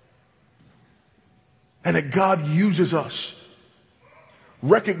 And that God uses us.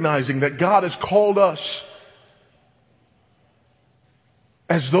 Recognizing that God has called us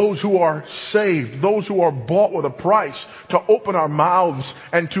as those who are saved, those who are bought with a price, to open our mouths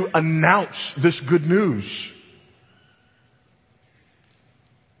and to announce this good news.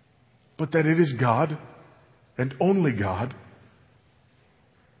 But that it is God, and only God,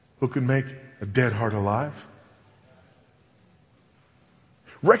 who can make a dead heart alive.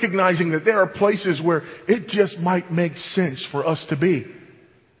 Recognizing that there are places where it just might make sense for us to be.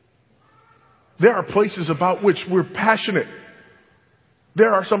 There are places about which we're passionate.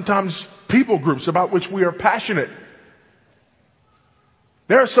 There are sometimes people groups about which we are passionate.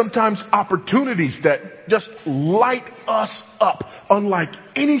 There are sometimes opportunities that just light us up unlike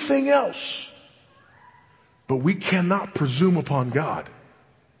anything else. But we cannot presume upon God.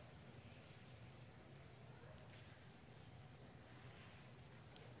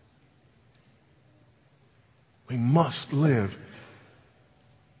 We must live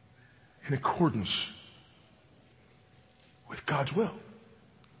in accordance with God's will.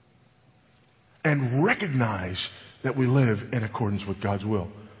 And recognize that we live in accordance with God's will.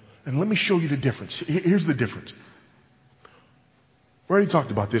 And let me show you the difference. Here's the difference. We already talked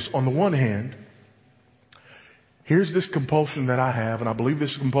about this. On the one hand, here's this compulsion that I have, and I believe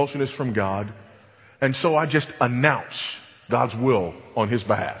this compulsion is from God. And so I just announce God's will on His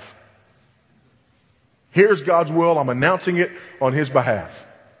behalf. Here's God's will. I'm announcing it on His behalf.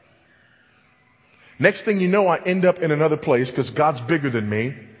 Next thing you know, I end up in another place because God's bigger than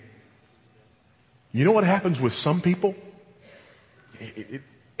me. You know what happens with some people?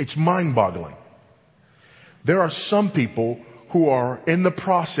 It's mind-boggling. There are some people who are in the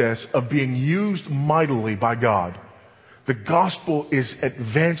process of being used mightily by God. The gospel is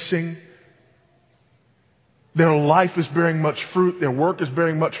advancing. Their life is bearing much fruit. Their work is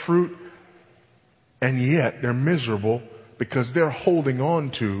bearing much fruit. And yet they're miserable because they're holding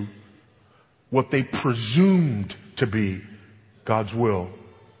on to what they presumed to be God's will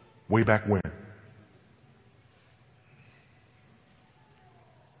way back when.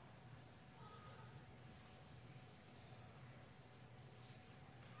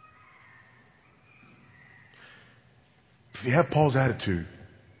 If you have Paul's attitude,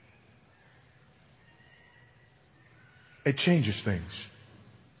 it changes things.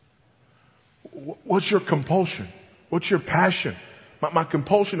 What's your compulsion? What's your passion? My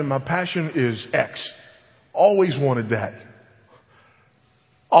compulsion and my passion is X. Always wanted that.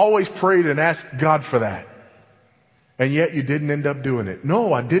 Always prayed and asked God for that. And yet you didn't end up doing it.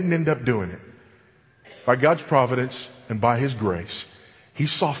 No, I didn't end up doing it. By God's providence and by His grace, He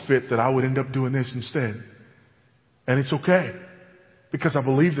saw fit that I would end up doing this instead. And it's okay. Because I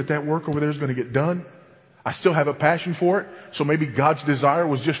believe that work over there is going to get done. I still have a passion for it. So maybe God's desire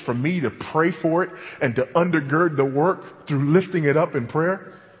was just for me to pray for it and to undergird the work through lifting it up in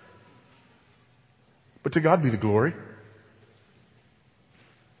prayer. But to God be the glory.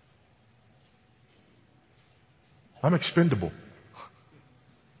 I'm expendable.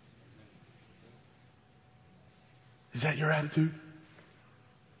 Is that your attitude?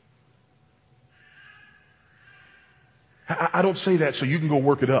 I don't say that so you can go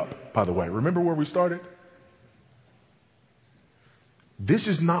work it up, by the way. Remember where we started? This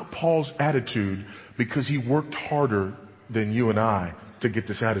is not Paul's attitude because he worked harder than you and I to get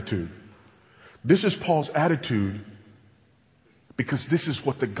this attitude. This is Paul's attitude because this is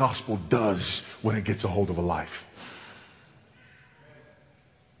what the gospel does when it gets a hold of a life.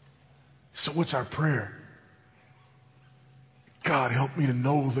 So what's our prayer? God, help me to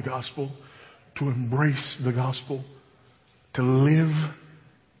know the gospel, to embrace the gospel, to live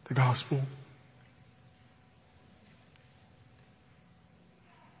the gospel.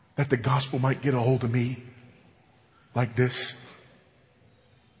 That the gospel might get a hold of me like this.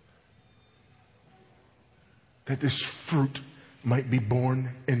 That this fruit might be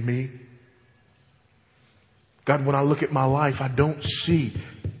born in me. God, when I look at my life, I don't see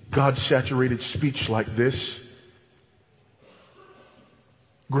God-saturated speech like this.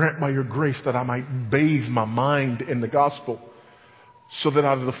 Grant by your grace that I might bathe my mind in the gospel so that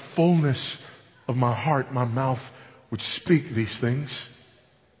out of the fullness of my heart, my mouth would speak these things.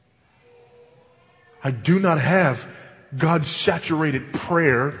 I do not have God-saturated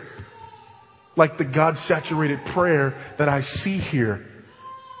prayer like the God-saturated prayer that I see here.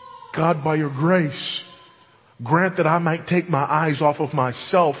 God, by your grace, grant that I might take my eyes off of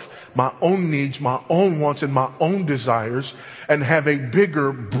myself, my own needs, my own wants, and my own desires, and have a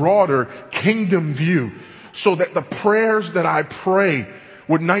bigger, broader kingdom view so that the prayers that I pray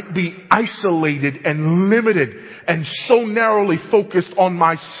would not be isolated and limited and so narrowly focused on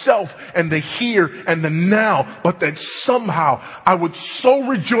myself and the here and the now, but that somehow I would so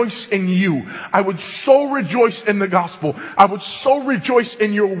rejoice in you. I would so rejoice in the gospel. I would so rejoice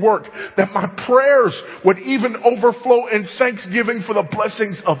in your work that my prayers would even overflow in thanksgiving for the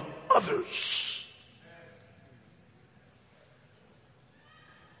blessings of others.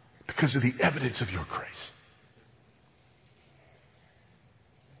 Because of the evidence of your grace.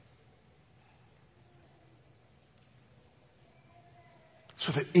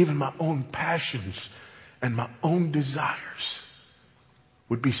 So that even my own passions and my own desires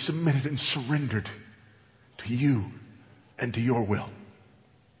would be submitted and surrendered to you and to your will.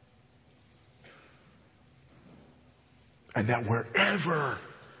 And that wherever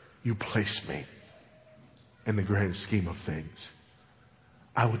you place me in the grand scheme of things,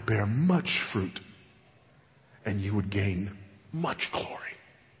 I would bear much fruit and you would gain much glory.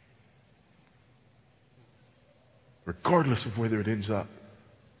 Regardless of whether it ends up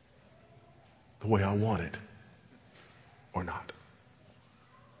the way I want it or not.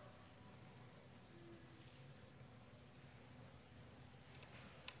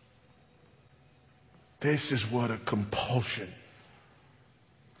 This is what a compulsion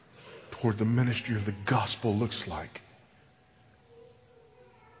toward the ministry of the gospel looks like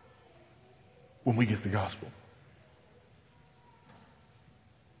when we get the gospel.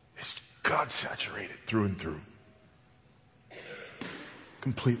 It's God-saturated through and through.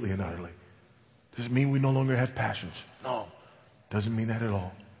 Completely and utterly. Does it mean we no longer have passions? No. Doesn't mean that at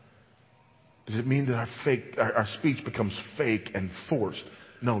all. Does it mean that our speech becomes fake and forced?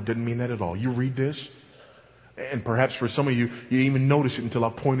 No, didn't mean that at all. You read this, and perhaps for some of you, you didn't even notice it until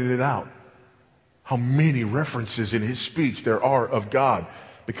I pointed it out. How many references in his speech there are of God.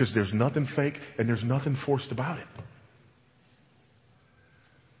 Because there's nothing fake and there's nothing forced about it.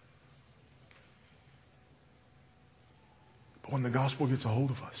 But when the gospel gets a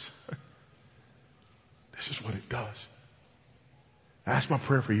hold of us, this is what it does. That's my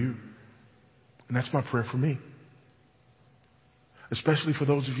prayer for you. And that's my prayer for me. Especially for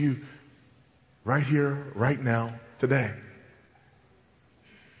those of you right here, right now, today,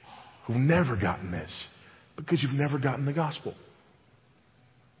 who've never gotten this because you've never gotten the gospel.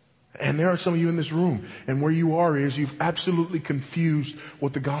 And there are some of you in this room, and where you are is you've absolutely confused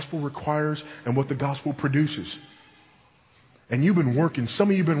what the gospel requires and what the gospel produces. And you've been working, some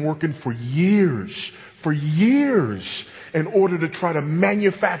of you have been working for years in order to try to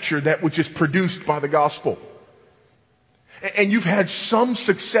manufacture that which is produced by the gospel. And you've had some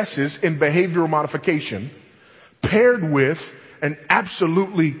successes in behavioral modification paired with an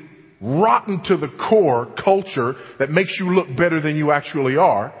absolutely rotten to the core culture that makes you look better than you actually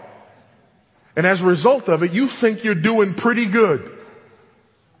are. And as a result of it, you think you're doing pretty good.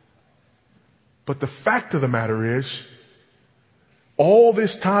 But the fact of the matter is, all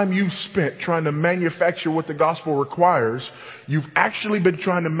this time you've spent trying to manufacture what the gospel requires, you've actually been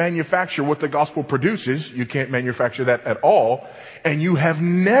trying to manufacture what the gospel produces. You can't manufacture that at all. And you have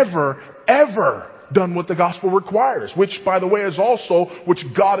never, ever done what the gospel requires, which, by the way, is also which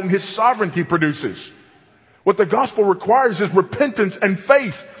God in his sovereignty produces. What the gospel requires is repentance and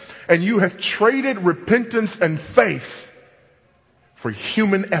faith. And you have traded repentance and faith for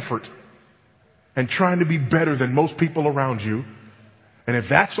human effort and trying to be better than most people around you. And if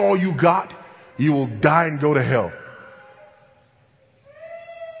that's all you got, you will die and go to hell.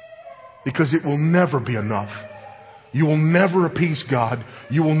 Because it will never be enough. You will never appease God.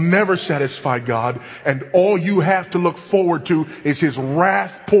 You will never satisfy God. And all you have to look forward to is his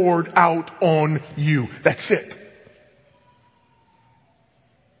wrath poured out on you. That's it.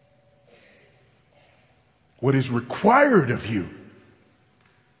 What is required of you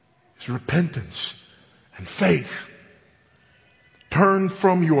is repentance and faith. Turn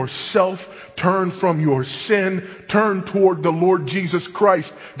from yourself, turn from your sin, turn toward the Lord Jesus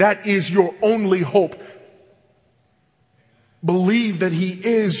Christ. That is your only hope. Believe that he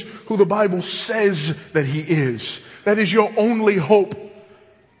is who the Bible says that he is. That is your only hope.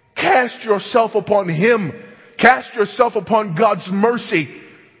 Cast yourself upon him. Cast yourself upon God's mercy.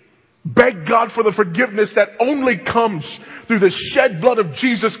 Beg God for the forgiveness that only comes through the shed blood of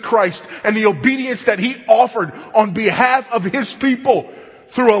Jesus Christ and the obedience that he offered on behalf of his people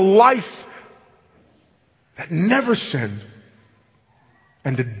through a life that never sinned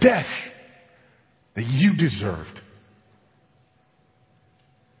and the death that you deserved.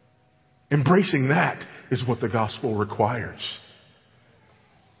 Embracing that is what the gospel requires.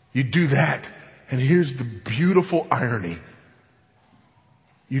 You do that, and here's the beautiful irony.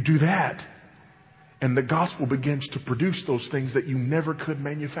 You do that, And the gospel begins to produce those things that you never could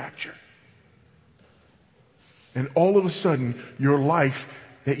manufacture. And all of a sudden, your life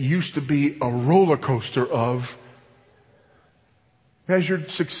that used to be a roller coaster of measured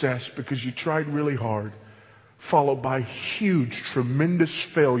success because you tried really hard, followed by huge, tremendous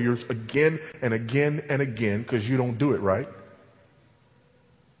failures again and again and again because you don't do it right.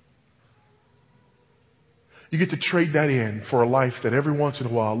 You get to trade that in for a life that every once in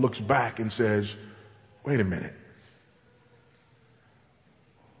a while looks back and says, wait a minute.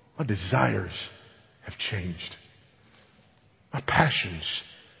 My desires have changed. My passions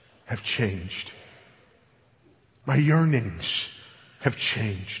have changed. My yearnings have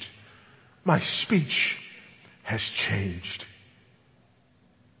changed. My speech has changed.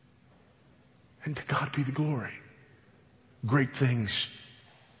 And to God be the glory. Great things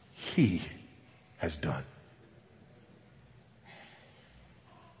He has done.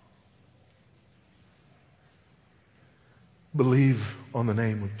 Believe on the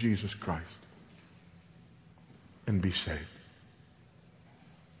name of Jesus Christ and be saved.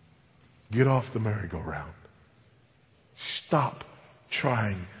 Get off the merry-go-round. Stop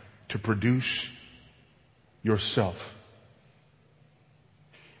trying to produce yourself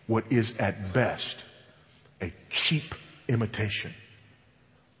what is at best a cheap imitation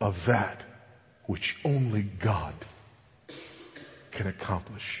of that which only God can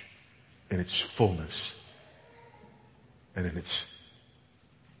accomplish in its fullness and in its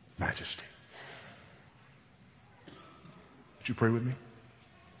majesty. Would you pray with me?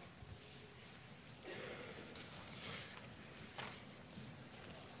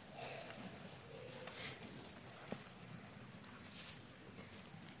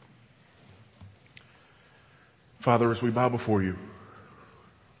 Father, as we bow before you,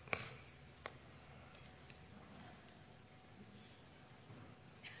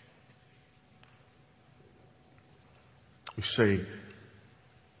 we say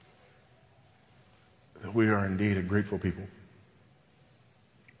that we are indeed a grateful people.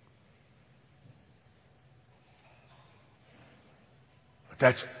 But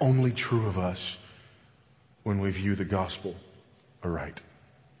that's only true of us when we view the gospel aright.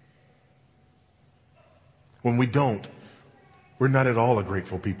 When we don't, we're not at all a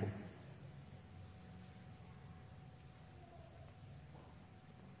grateful people.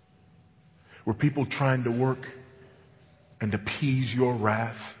 We're people trying to work and appease your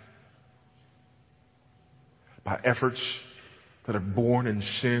wrath by efforts that are born in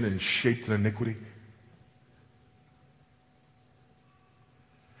sin and shaped in iniquity.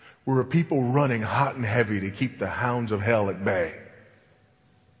 We're a people running hot and heavy to keep the hounds of hell at bay.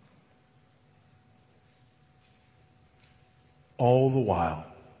 All the while,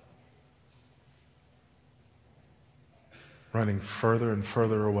 running further and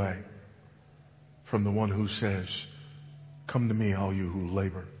further away from the one who says, come to me, all you who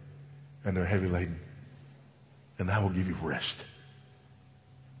labor and are heavy laden, and I will give you rest.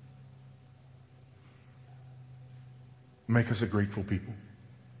 Make us a grateful people.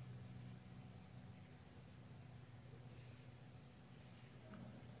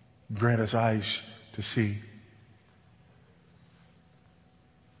 Grant us eyes to see,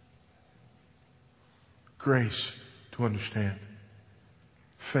 grace to understand,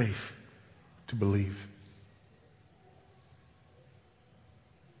 faith to believe.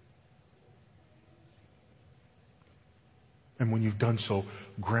 And when you've done so,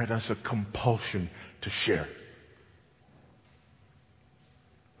 grant us a compulsion to share.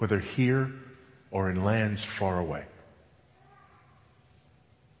 Whether here or in lands far away.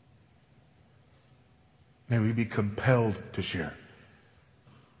 May we be compelled to share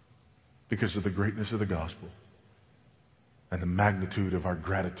because of the greatness of the gospel and the magnitude of our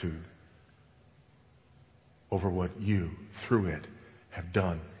gratitude over what you, through it, have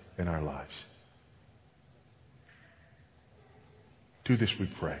done in our lives. Do this,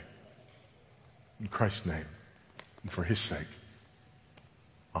 we pray. In Christ's name and for His sake.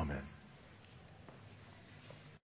 Amen.